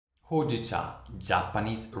Hojicha,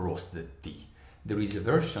 Japanese roasted tea. There is a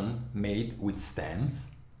version made with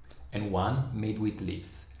stems and one made with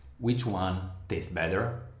leaves. Which one tastes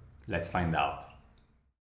better? Let's find out.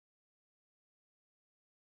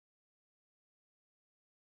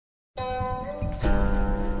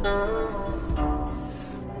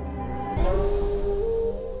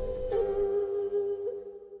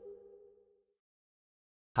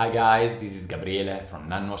 Hi guys, this is Gabriele from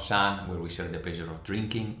nannuoshan, where we share the pleasure of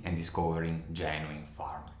drinking and discovering genuine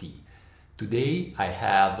farm tea. Today I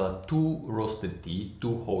have two roasted tea,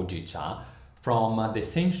 two Hojicha, from the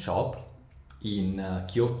same shop in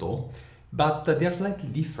Kyoto, but they are slightly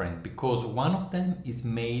different because one of them is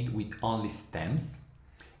made with only stems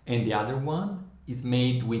and the other one is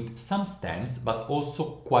made with some stems but also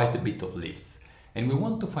quite a bit of leaves. And we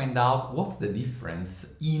want to find out what's the difference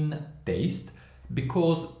in taste,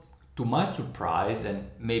 because to my surprise and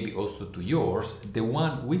maybe also to yours, the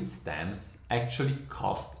one with stems actually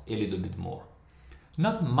costs a little bit more.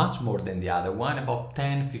 Not much more than the other one, about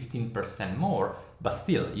 10-15% more, but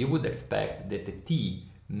still you would expect that the tea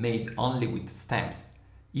made only with stems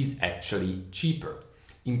is actually cheaper.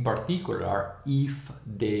 In particular, if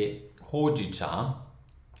the Hojicha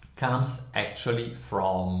comes actually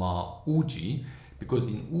from Uji, because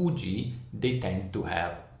in Uji they tend to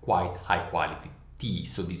have quite high quality tea.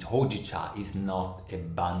 So this Hojicha is not a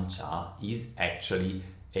bancha, is actually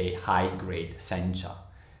a high grade sencha.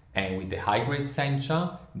 And with the high grade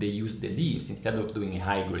sencha, they use the leaves instead of doing a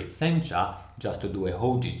high grade sencha just to do a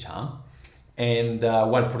Hojicha. And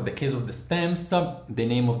well, for the case of the stems, the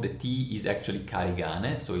name of the tea is actually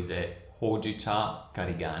Karigane, so it's a Hojicha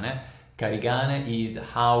Karigane. Karigane is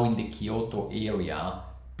how in the Kyoto area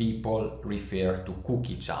people refer to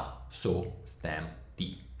kukicha, so stem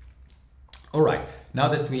tea. All right, now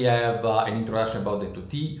that we have an introduction about the two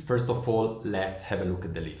tea, first of all, let's have a look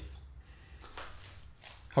at the leaves.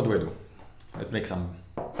 How do I do? Let's make some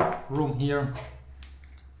room here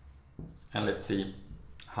and let's see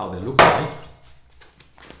how they look like.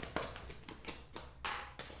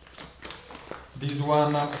 This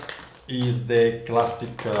one is the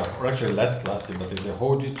classic, or actually less classic, but it's a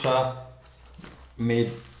Hojicha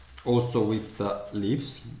made also with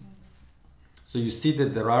leaves. So you see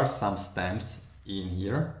that there are some stems in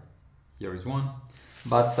here. Here is one,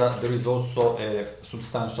 but there is also a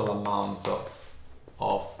substantial amount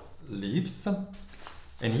of leaves.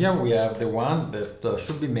 And here we have the one that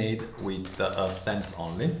should be made with stems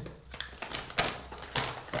only.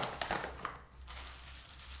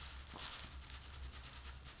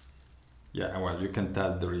 Yeah, well, you can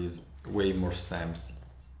tell there is way more stems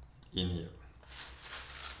in here.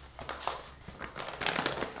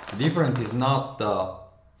 Different is not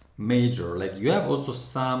major, like you have also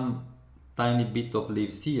some tiny bit of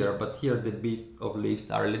leaves here, but here the bit of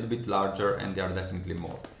leaves are a little bit larger and they are definitely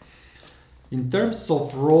more. In terms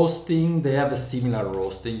of roasting, they have a similar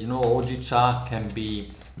roasting. You know, Hojicha can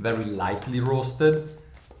be very lightly roasted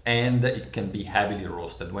and it can be heavily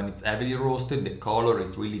roasted. When it's heavily roasted, the color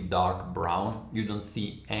is really dark brown. You don't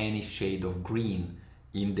see any shade of green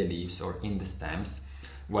in the leaves or in the stems.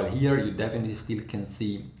 While here you definitely still can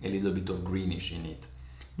see a little bit of greenish in it.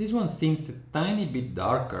 This one seems a tiny bit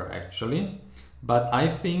darker actually, but I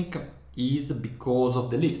think is because of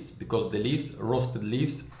the leaves, because the leaves, roasted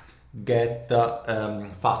leaves, get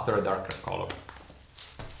faster a darker color.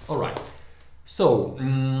 All right, so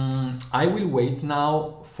I will weight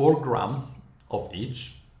now 4 grams of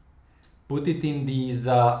each, put it in this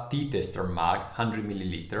tea taster mug, 100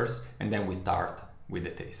 milliliters, and then we start with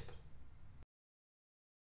the taste.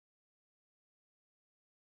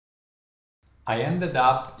 I ended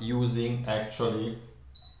up using actually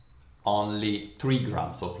only 3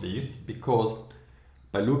 grams of leaves because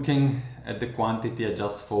by looking at the quantity I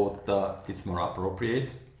just thought it's more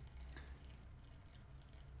appropriate.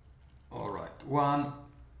 Alright, 1.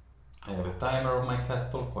 I have a timer of my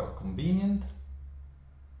kettle, quite convenient.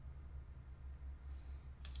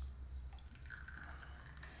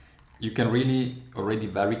 You can really already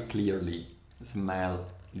very clearly smell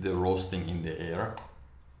the roasting in the air.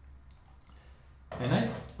 And I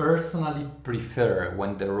personally prefer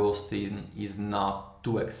when the roasting is not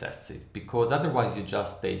too excessive, because otherwise you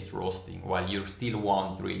just taste roasting while you still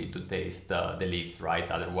want really to taste the leaves,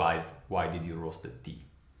 right? Otherwise, why did you roast the tea?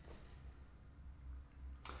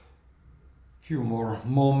 Few more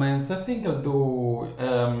moments. I think I'll do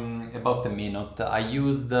about a minute. I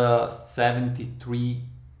used 73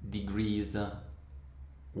 degrees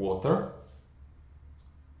water.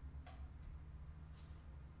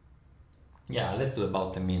 Yeah, let's do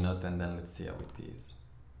about a minute and then let's see how it is.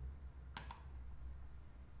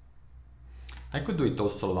 I could do it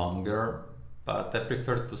also longer, but I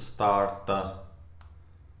prefer to start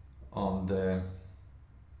on the...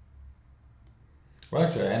 Well,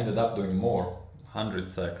 actually I ended up doing more, 100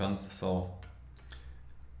 seconds, so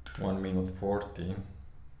 1 minute 40.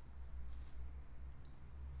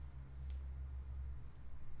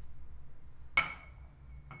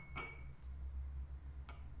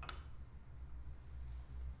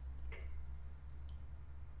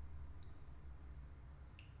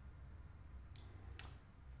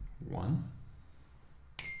 One.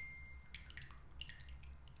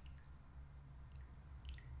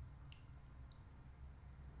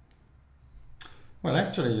 Well,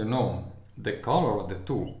 actually, you know, the color of the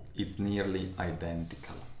two is nearly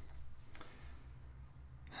identical.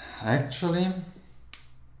 Actually,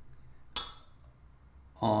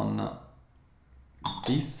 on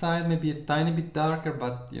this side maybe a tiny bit darker,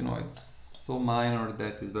 but you know, it's so minor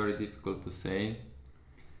that it's very difficult to say.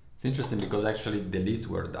 It's interesting because actually the leaves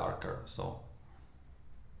were darker, so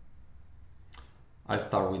I'll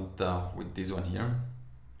start with this one here.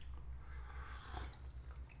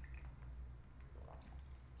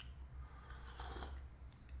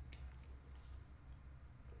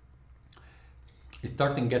 It's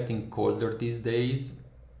starting getting colder these days,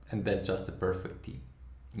 and that's just the perfect tea.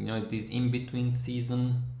 You know, this in-between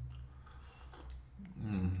season.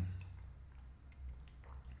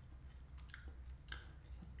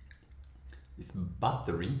 It's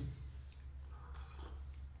buttery.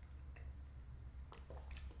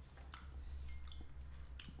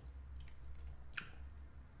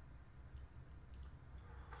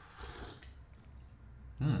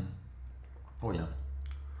 Oh yeah.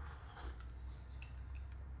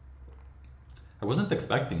 I wasn't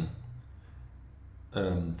expecting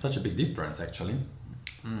such a big difference actually.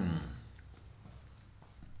 I'm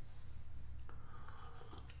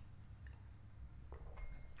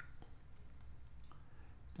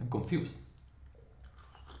confused.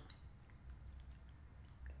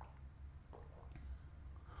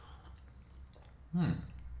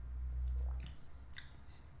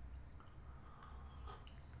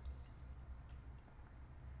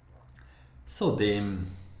 So the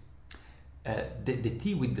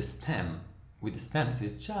tea with the stems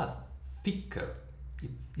is just thicker.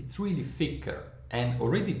 It's really thicker, and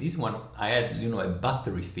already this one I had, you know, a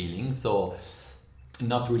buttery feeling, so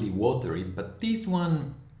not really watery, but this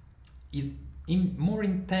one is more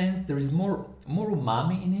intense. There is more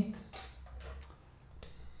umami in it.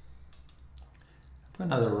 Do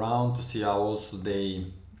another round to see how also they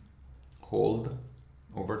hold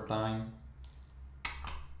over time.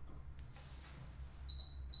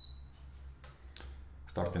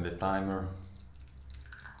 Starting the timer,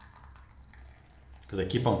 because I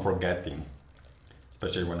keep on forgetting,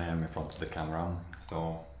 especially when I am in front of the camera.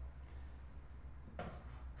 So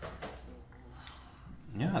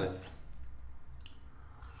yeah, let's.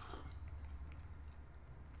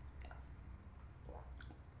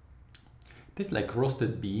 Tastes like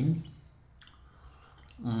roasted beans.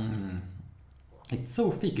 It's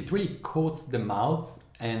so thick, it really coats the mouth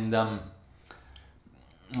and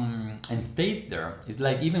stays there. It's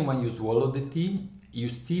like even when you swallow the tea, you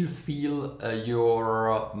still feel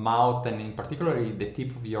your mouth and in particular the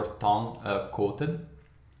tip of your tongue coated.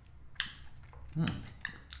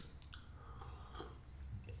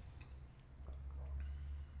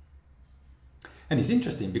 And it's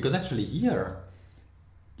interesting because actually here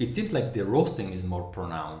it seems like the roasting is more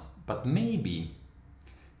pronounced, but maybe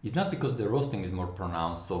it's not because the roasting is more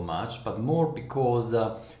pronounced so much, but more because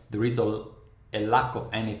there is a lack of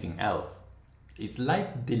anything else. It's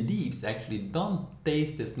like the leaves actually don't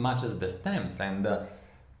taste as much as the stems, and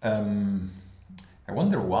I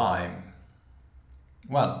wonder why.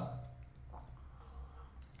 Well,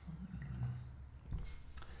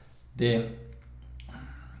 the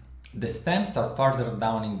stems are farther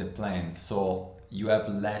down in the plant, so you have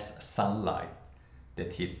less sunlight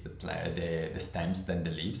that hits the stems than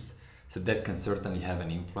the leaves, so that can certainly have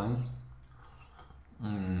an influence.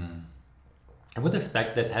 I would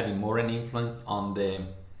expect that having more an influence on the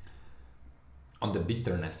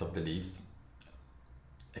bitterness of the leaves,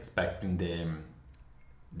 expecting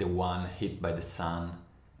the one hit by the sun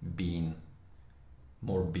being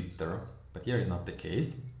more bitter, but here is not the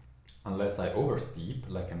case, unless I oversteep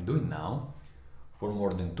like I'm doing now for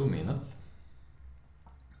more than 2 minutes.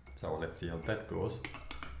 So let's see how that goes.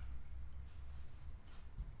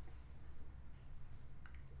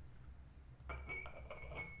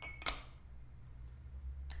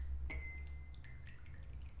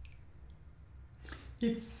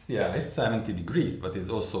 It's 70 degrees, but it's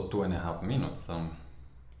also 2.5 minutes.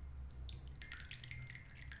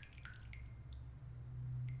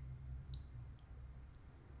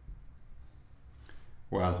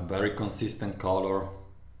 Well, very consistent color.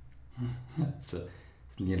 it's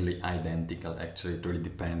nearly identical. Actually, it really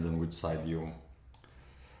depends on which side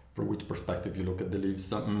from which perspective you look at the leaves.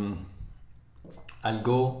 So, I'll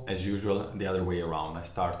go as usual the other way around. I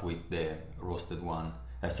start with the roasted one.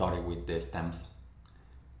 Sorry, with the stems.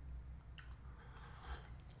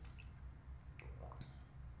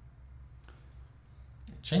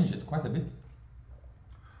 It changed it quite a bit.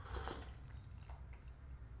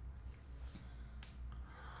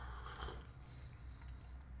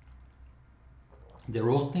 The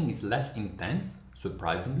roasting is less intense,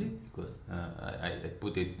 surprisingly, because I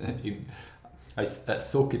put it in, I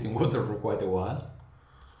soak it in water for quite a while.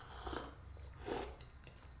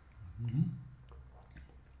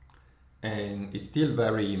 And it's still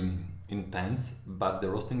very intense, but the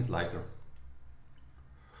roasting is lighter.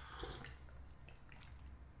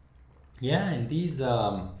 Yeah, and these,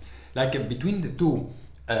 like between the two,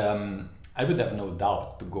 I would have no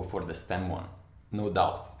doubt to go for the stem one. No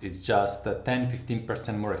doubt. It's just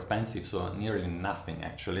 10-15% more expensive, so nearly nothing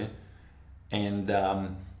actually. And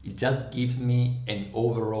it just gives me an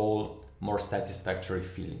overall more satisfactory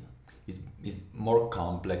feeling. It's more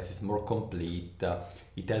complex, it's more complete.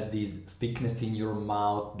 It has this thickness in your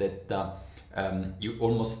mouth that you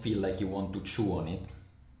almost feel like you want to chew on it.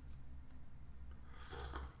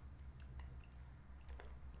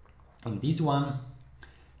 And this one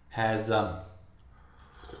has an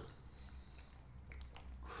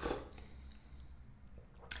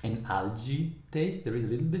algae taste. There is a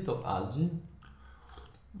little bit of algae.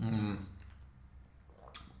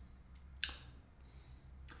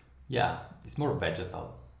 Yeah, it's more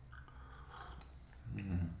vegetal.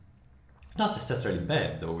 Not necessarily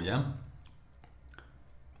bad though, yeah?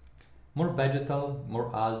 More vegetal, more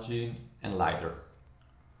algae, and lighter.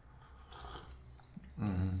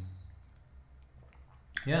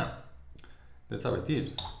 Yeah, that's how it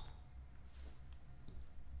is.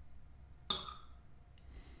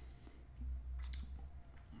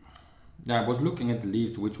 Yeah, I was looking at the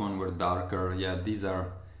leaves, which one were darker. Yeah, the leaves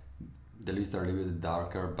are a little bit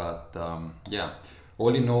darker, but yeah,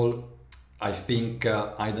 all in all, I think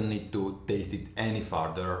I don't need to taste it any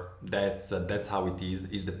further. That's how it is.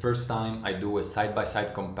 It's the first time I do a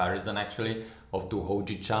side-by-side comparison actually of two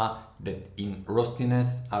Hojicha that in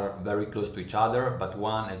roastiness are very close to each other, but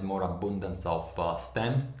one has more abundance of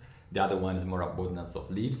stems, the other one is more abundance of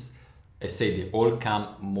leaves. I say they all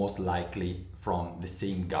come most likely from the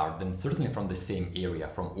same garden, certainly from the same area,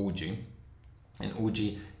 from Uji. And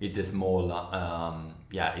Uji is a small,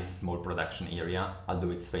 it's a small production area,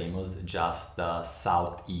 although it's famous just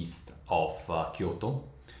southeast of Kyoto.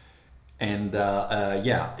 And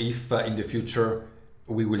if in the future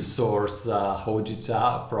we will source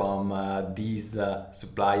Hojicha from these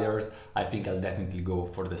suppliers, I think I'll definitely go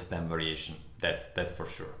for the stem variation. That's for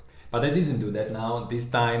sure. But I didn't do that now. This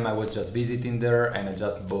time I was just visiting there and I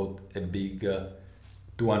just bought a big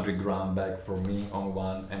 200-gram bag for me on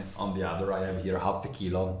one, and on the other I have here half a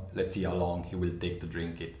kilo. Let's see how long he will take to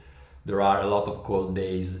drink it. There are a lot of cold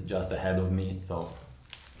days just ahead of me, so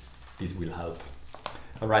this will help.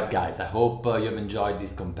 Alright guys, I hope you have enjoyed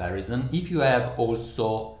this comparison. If you have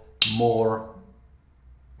also more...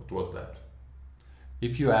 What was that?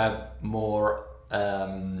 If you have more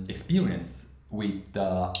experience with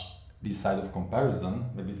this side of comparison,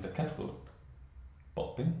 maybe it's the kettle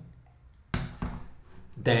popping,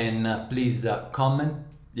 then please comment,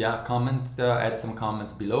 add some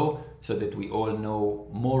comments below so that we all know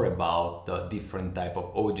more about the different type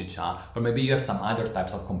of Hojicha, or maybe you have some other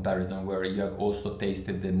types of comparison where you have also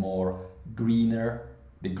tasted the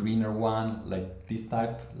greener one, like this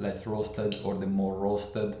type, less roasted, or the more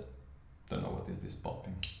roasted. Don't know what is this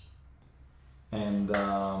popping. And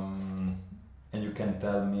you can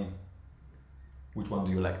tell me which one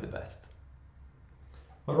do you like the best.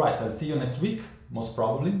 Alright, I'll see you next week, most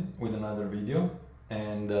probably, with another video.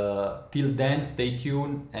 And till then, stay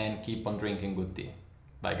tuned and keep on drinking good tea.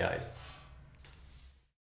 Bye guys.